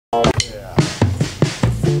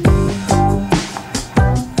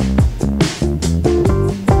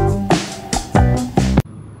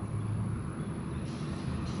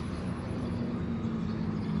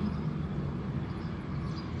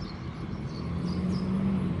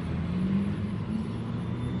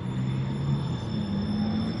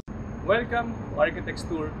Welcome to Architects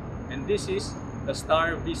Tour, and this is the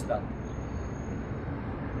Star Vista.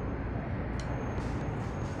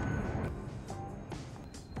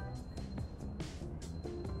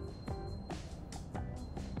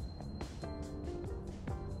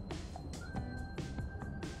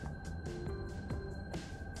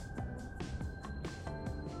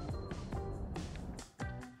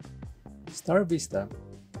 Star Vista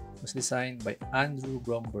was designed by Andrew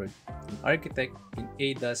Bromberg, an architect in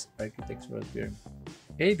Ada's architectural firm.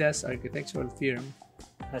 Ada's architectural firm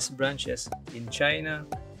has branches in China,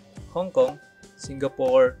 Hong Kong,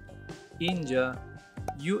 Singapore, India,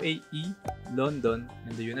 UAE, London,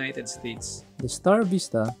 and the United States. The Star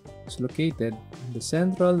Vista is located in the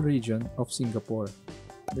central region of Singapore.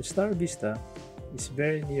 The Star Vista is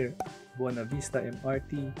very near Buona Vista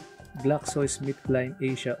MRT, GlaxoSmithKline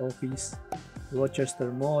Asia office,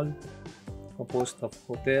 Rochester Mall, composed of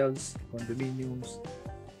hotels, condominiums,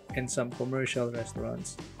 and some commercial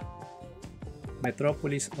restaurants,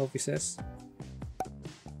 Metropolis offices,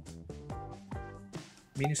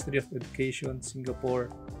 Ministry of Education Singapore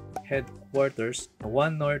headquarters,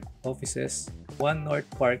 One North offices, One North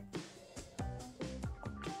Park,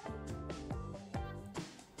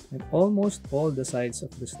 and almost all the sides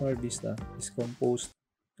of the Star Vista is composed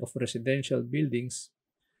of residential buildings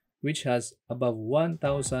which has above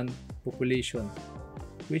 1,000 population,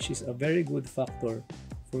 which is a very good factor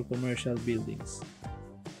for commercial buildings.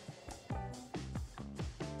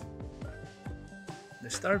 The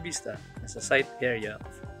Star Vista has a site area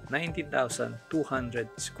of 19,200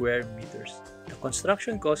 square meters. The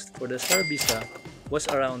construction cost for the Star Vista was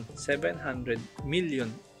around 700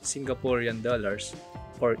 million Singaporean dollars,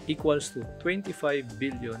 or equals to 25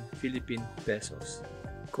 billion Philippine pesos,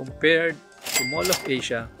 compared to Mall of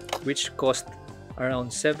Asia, which cost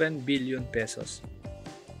around 7 billion pesos.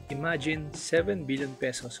 Imagine 7 billion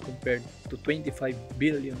pesos compared to 25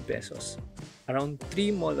 billion pesos. Around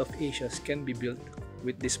 3 Mall of Asias can be built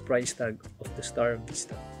with this price tag of the Star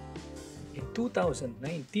Vista. In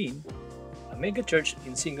 2019, a mega church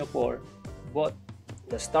in Singapore bought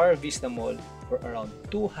the Star Vista Mall for around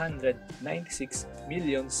 296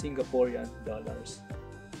 million Singaporean dollars.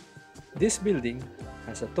 This building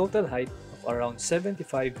has a total height of around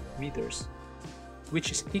 75 meters,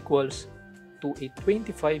 which is equals to a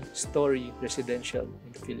 25-story residential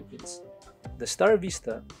in the Philippines. The Star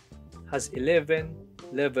Vista has 11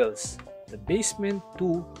 levels. The basement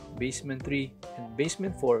 2, basement 3, and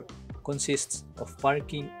basement 4 consists of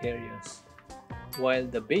parking areas, while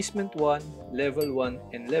the basement 1, level 1,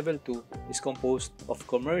 and level 2 is composed of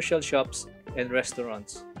commercial shops and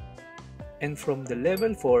restaurants. And from the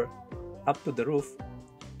level 4 up to the roof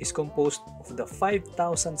is composed of the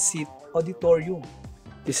 5,000-seat auditorium.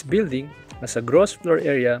 This building has a gross floor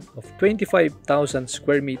area of 25,000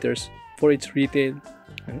 square meters for its retail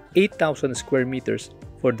and 8,000 square meters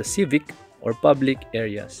for the civic or public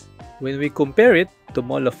areas. When we compare it to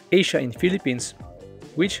Mall of Asia in Philippines,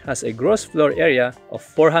 which has a gross floor area of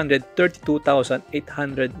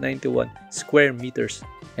 432,891 square meters,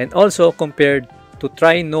 and also compared to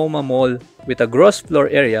Trinoma Mall with a gross floor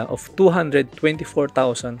area of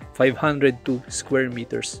 224,502 square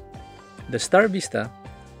meters. The Star Vista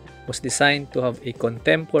was designed to have a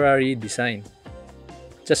contemporary design,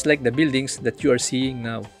 just like the buildings that you are seeing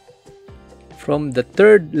now. From the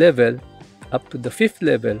 3rd level up to the 5th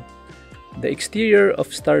level, the exterior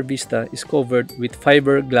of Star Vista is covered with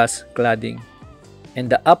fiberglass cladding,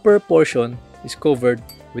 and the upper portion is covered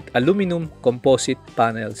with aluminum composite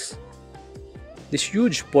panels. This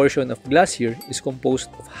huge portion of glass here is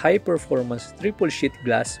composed of high-performance triple-sheet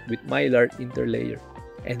glass with mylar interlayer.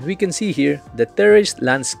 And we can see here the terraced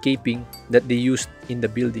landscaping that they used in the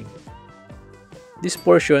building. This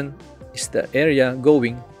portion is the area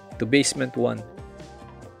going to basement 1,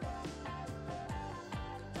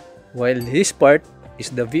 while this part is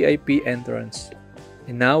the VIP entrance.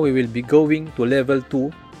 And now we will be going to level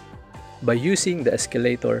 2 by using the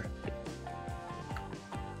escalator.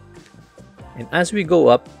 And as we go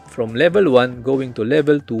up from level 1 going to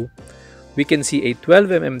level 2, we can see a 12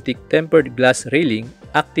 mm thick tempered glass railing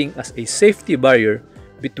acting as a safety barrier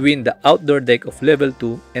between the outdoor deck of level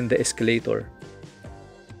 2 and the escalator.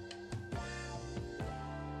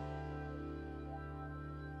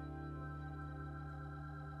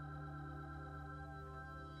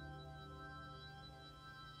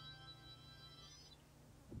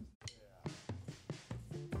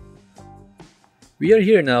 We are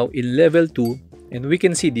here now in level 2, and we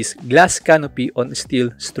can see this glass canopy on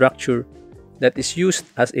steel structure that is used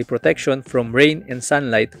as a protection from rain and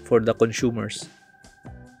sunlight for the consumers.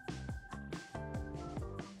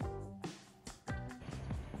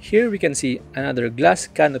 Here we can see another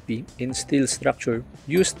glass canopy in steel structure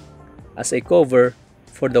used as a cover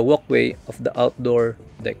for the walkway of the outdoor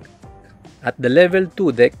deck. At the level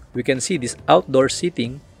 2 deck, we can see this outdoor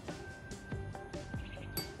seating.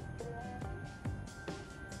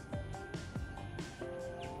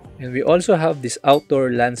 And we also have this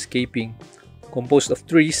outdoor landscaping composed of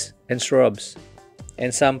trees and shrubs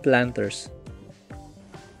and some planters.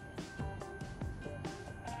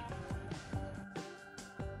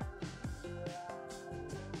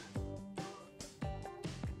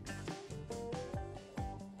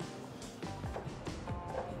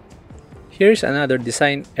 Here's another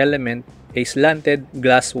design element, a slanted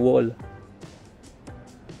glass wall.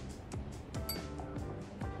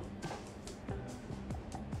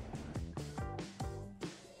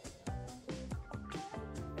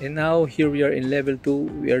 And now here we are in level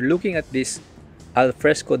 2, we are looking at this al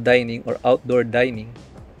fresco dining or outdoor dining.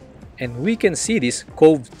 And we can see this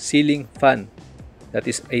cove ceiling fan. That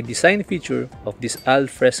is a design feature of this al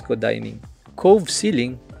fresco dining. Cove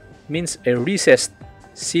ceiling means a recessed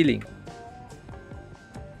ceiling.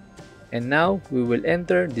 And now we will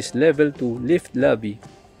enter this level 2 lift lobby.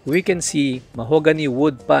 We can see mahogany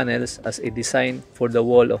wood panels as a design for the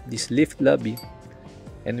wall of this lift lobby.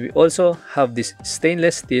 And we also have this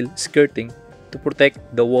stainless steel skirting to protect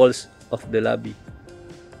the walls of the lobby.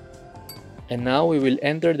 And now we will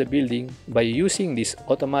enter the building by using this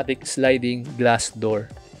automatic sliding glass door.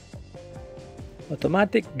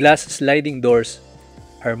 Automatic glass sliding doors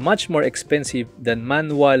are much more expensive than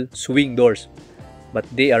manual swing doors, but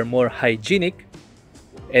they are more hygienic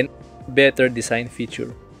and better design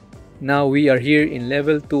feature. Now we are here in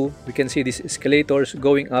level 2. We can see these escalators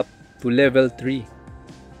going up to level 3.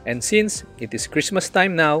 And since it is Christmas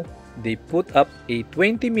time now, they put up a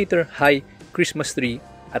 20-meter high Christmas tree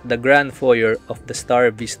at the grand foyer of the Star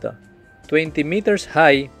Vista. 20 meters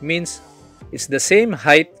high means it's the same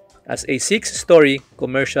height as a 6-story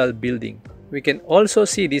commercial building. We can also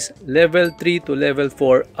see this level 3 to level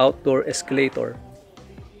 4 outdoor escalator.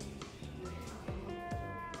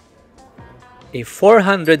 A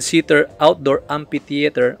 400-seater outdoor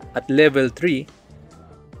amphitheater at level 3.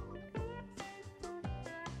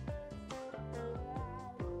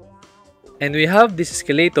 And we have this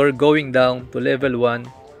escalator going down to level 1,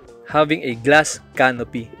 having a glass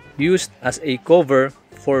canopy used as a cover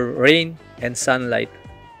for rain and sunlight.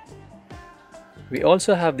 We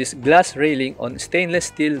also have this glass railing on stainless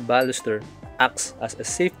steel baluster, acts as a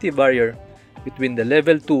safety barrier between the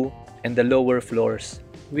level 2 and the lower floors.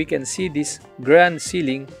 We can see this grand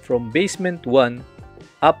ceiling from basement 1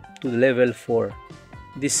 up to level 4.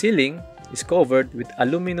 This ceiling is covered with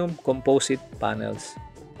aluminum composite panels.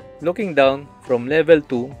 Looking down from level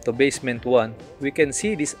 2 to basement 1, we can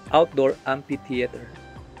see this outdoor amphitheater.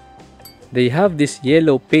 They have this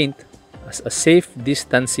yellow paint as a safe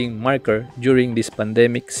distancing marker during this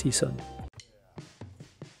pandemic season.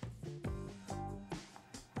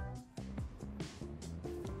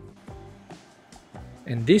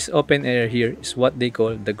 And this open area here is what they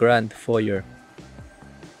call the grand foyer,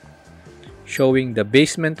 showing the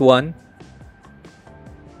basement 1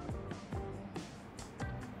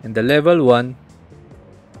 and the level 1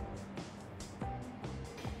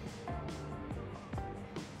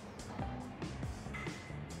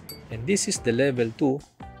 and this is the level 2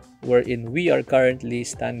 wherein we are currently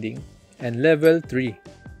standing, and level 3.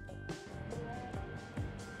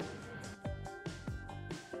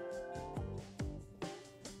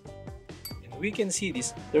 We can see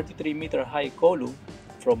this 33-meter high column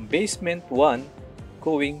from basement 1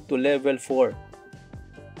 going to level 4.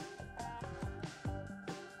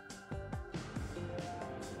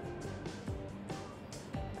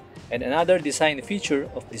 And another design feature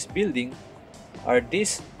of this building are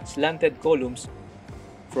these slanted columns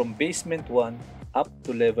from basement 1 up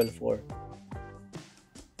to level 4.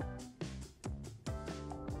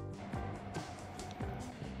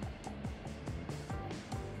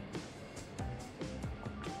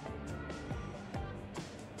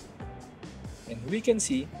 And we can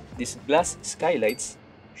see these glass skylights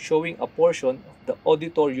showing a portion of the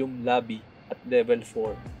auditorium lobby at level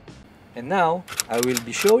 4. And now, I will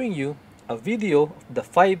be showing you a video of the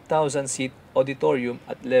 5,000 seat auditorium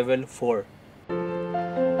at level 4.